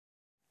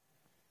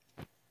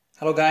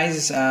Hello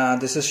guys,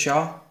 this is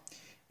Shah,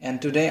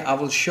 and today I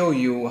will show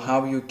you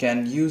how you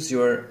can use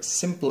your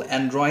simple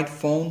Android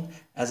phone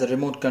as a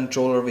remote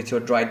controller with your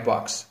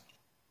DroidBOX.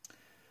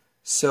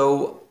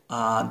 So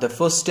the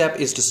first step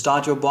is to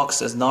start your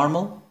box as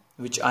normal,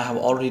 which I have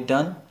already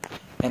done,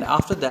 and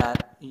after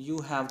that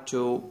you have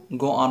to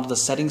go on to the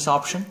settings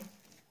option,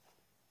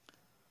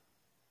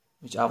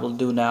 which I will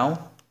do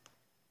now.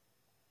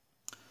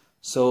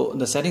 So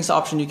the settings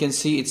option, you can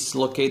see it's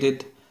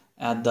located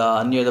at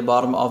the near the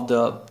bottom of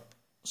the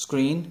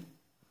screen,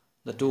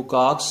 the two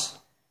cogs.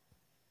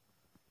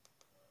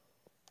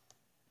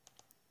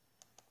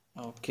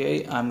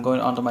 Okay, I'm going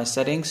on to my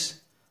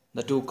settings,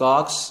 the two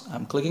cogs.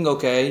 I'm clicking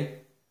OK,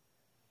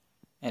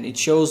 and it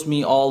shows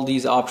me all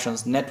these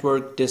options: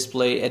 network,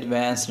 display,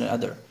 advanced, and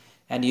other.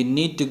 And you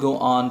need to go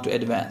on to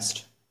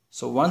advanced.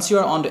 So once you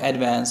are on to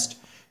advanced,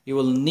 you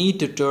will need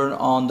to turn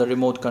on the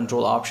remote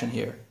control option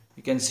here.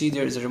 You can see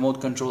there is a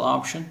remote control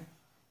option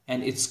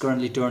and it's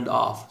currently turned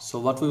off. So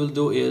what we will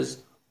do is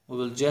we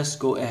will just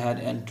go ahead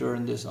and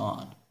turn this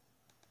on.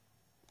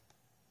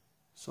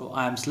 So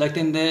I'm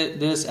selecting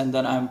this and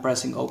then I'm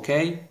pressing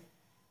OK,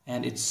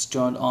 and it's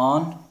turned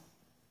on.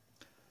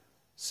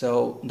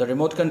 So the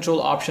remote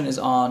control option is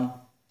on,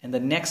 and the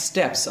next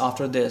steps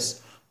after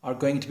this are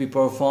going to be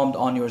performed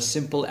on your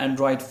simple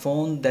Android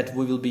phone that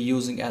we will be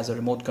using as a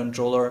remote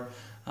controller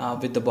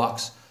with the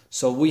box.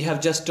 So we have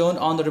just turned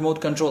on the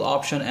remote control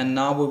option, and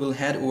now we will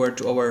head over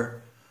to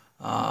our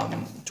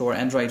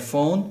Android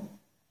phone.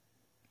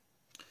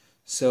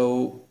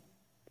 So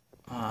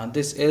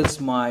this is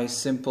my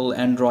simple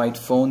Android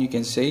phone, you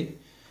can see,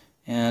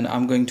 and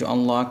I'm going to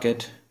unlock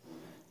it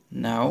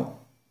now.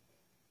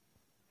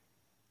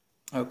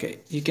 Okay,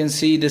 you can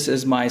see this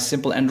is my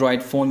simple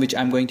Android phone which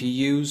I'm going to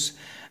use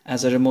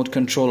as a remote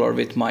controller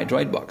with my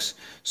DroidBOX.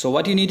 So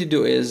what you need to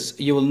do is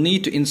you will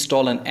need to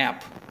install an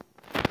app.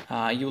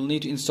 You will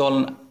need to install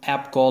an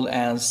app called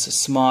as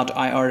Smart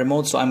IR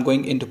Remote. So I'm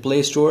going into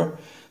Play Store.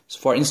 So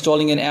for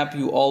installing an app,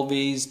 you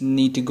always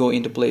need to go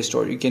into Play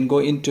Store. You can go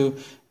into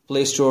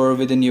Play Store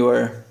within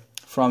your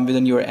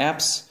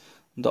apps,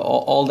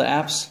 all the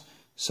apps.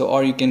 So,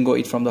 or you can go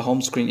it from the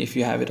home screen if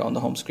you have it on the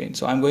home screen.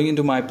 So I'm going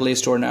into my Play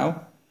Store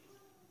now,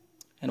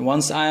 and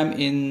once I am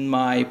in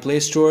my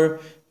Play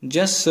Store,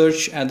 just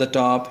search at the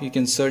top. You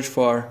can search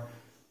for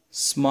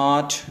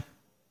Smart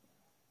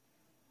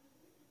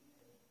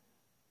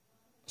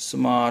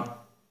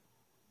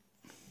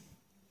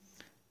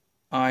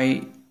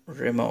I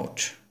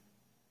Remote.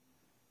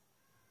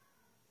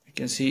 You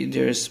can see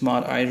there is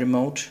Smart I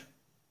Remote.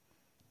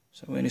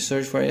 So when you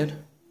search for it,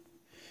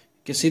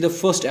 you can see the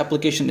first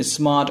application is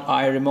Smart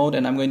I Remote,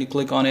 and I'm going to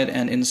click on it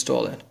and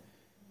install it.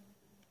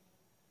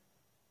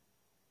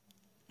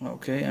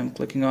 Okay, I'm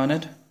clicking on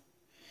it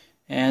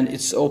and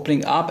it's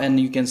opening up, and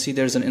you can see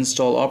there's an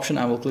install option.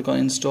 I will click on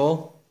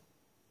install.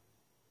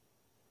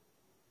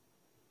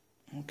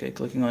 Okay,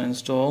 clicking on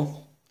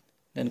install,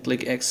 then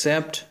click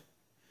accept,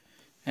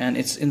 and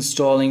it's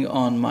installing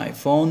on my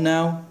phone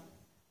now.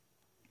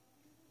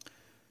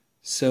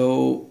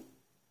 So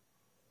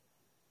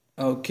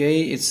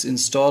okay, it's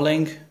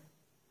installing.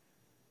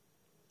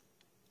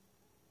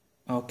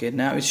 Okay,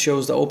 now it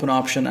shows the open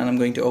option, and I'm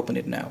going to open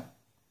it now.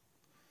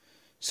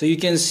 So you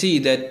can see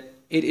that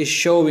it is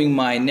showing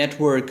my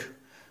network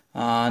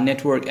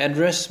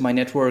address, my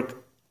network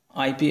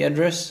IP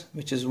address,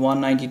 which is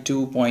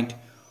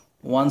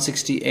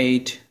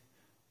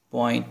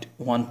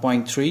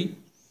 192.168.1.3.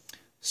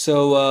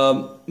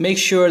 So make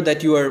sure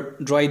that your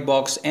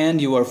DroidBOX and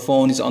your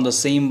phone is on the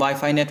same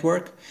Wi-Fi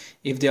network.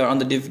 If they are on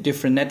the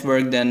different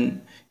network,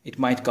 then it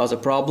might cause a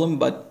problem,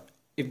 but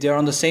if they are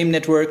on the same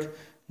network,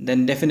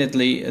 then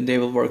definitely they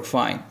will work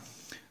fine.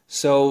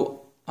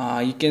 So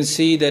you can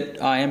see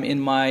that I am in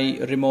my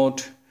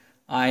remote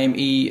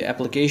IME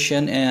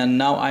application, and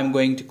now I'm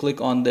going to click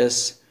on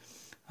this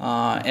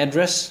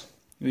address,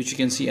 which you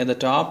can see at the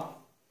top,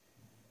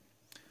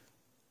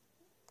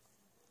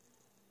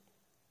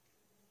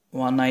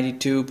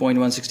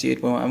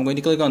 192.168.1. I'm going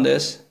to click on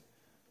this.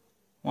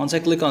 Once I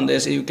click on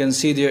this, you can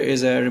see there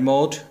is a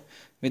remote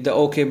with the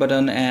OK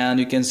button, and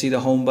you can see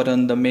the home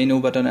button, the menu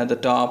button at the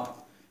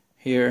top.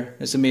 Here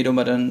is the menu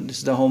button, this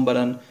is the home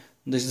button,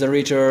 this is the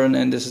return,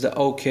 and this is the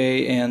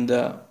OK, and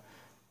the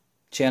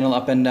channel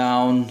up and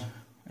down,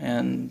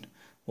 and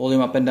volume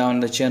up and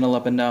down, the channel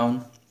up and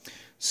down.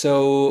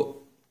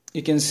 So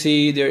you can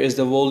see there is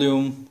the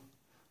volume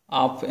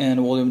up and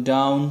volume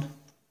down,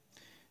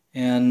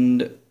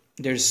 and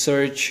there's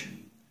search.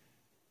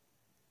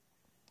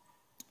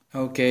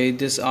 Okay,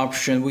 this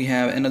option, we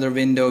have another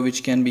window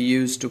which can be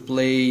used to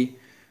play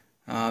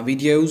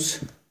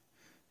videos,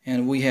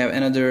 and we have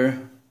another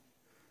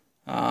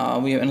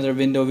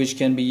window which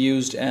can be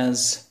used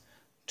as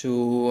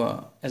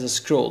a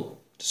scroll,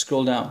 to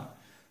scroll down.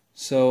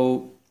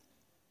 So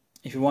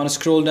if you want to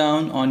scroll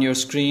down on your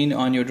screen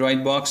on your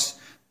DroidBOX,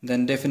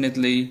 then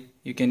definitely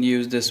you can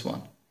use this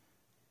one,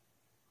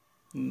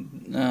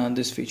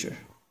 this feature.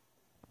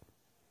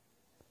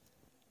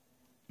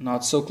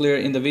 Not so clear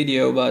in the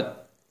video,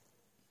 but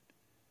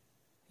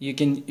you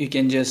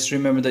can just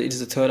remember that it is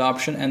the third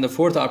option. And the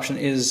fourth option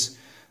is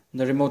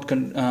the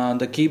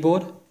the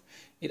keyboard.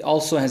 It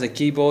also has a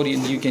keyboard,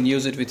 and you can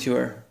use it with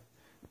your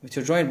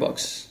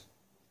DroidBOX.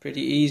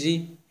 Pretty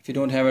easy. If you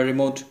don't have a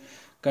remote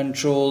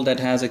control that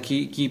has a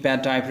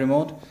keypad type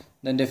remote,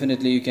 then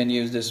definitely you can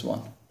use this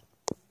one.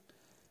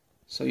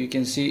 So you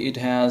can see it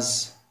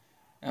has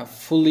a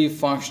fully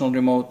functional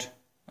remote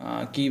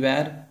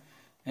keypad,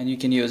 and you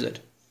can use it.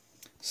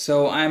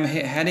 So I'm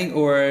heading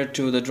over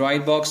to the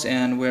DroidBOX,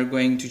 and we're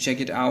going to check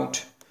it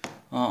out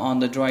on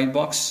the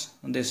DroidBOX,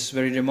 on this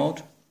very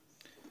remote.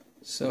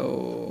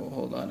 So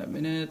hold on a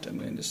minute, I'm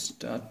going to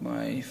start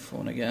my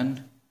phone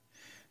again.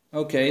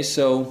 Okay,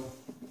 so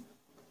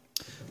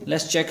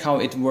let's check how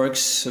it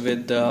works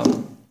with the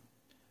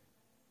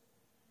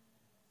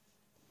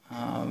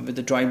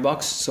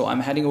DroidBOX. So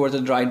I'm heading over to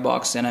the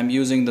DroidBOX, and I'm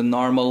using the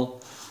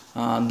normal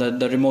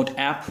the remote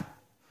app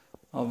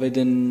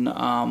within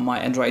my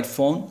Android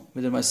phone,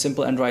 within my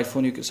simple Android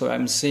phone. You can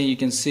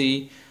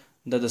see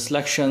that the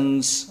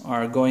selections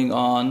are going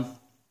on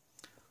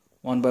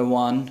one by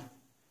one.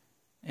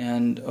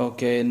 And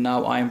okay,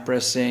 now I'm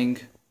pressing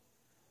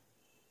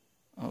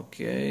now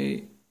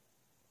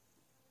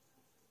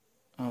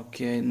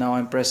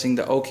I'm pressing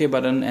the OK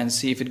button and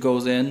see if it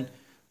goes in.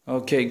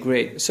 Okay,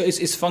 great. So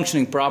it's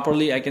functioning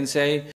properly, I can say.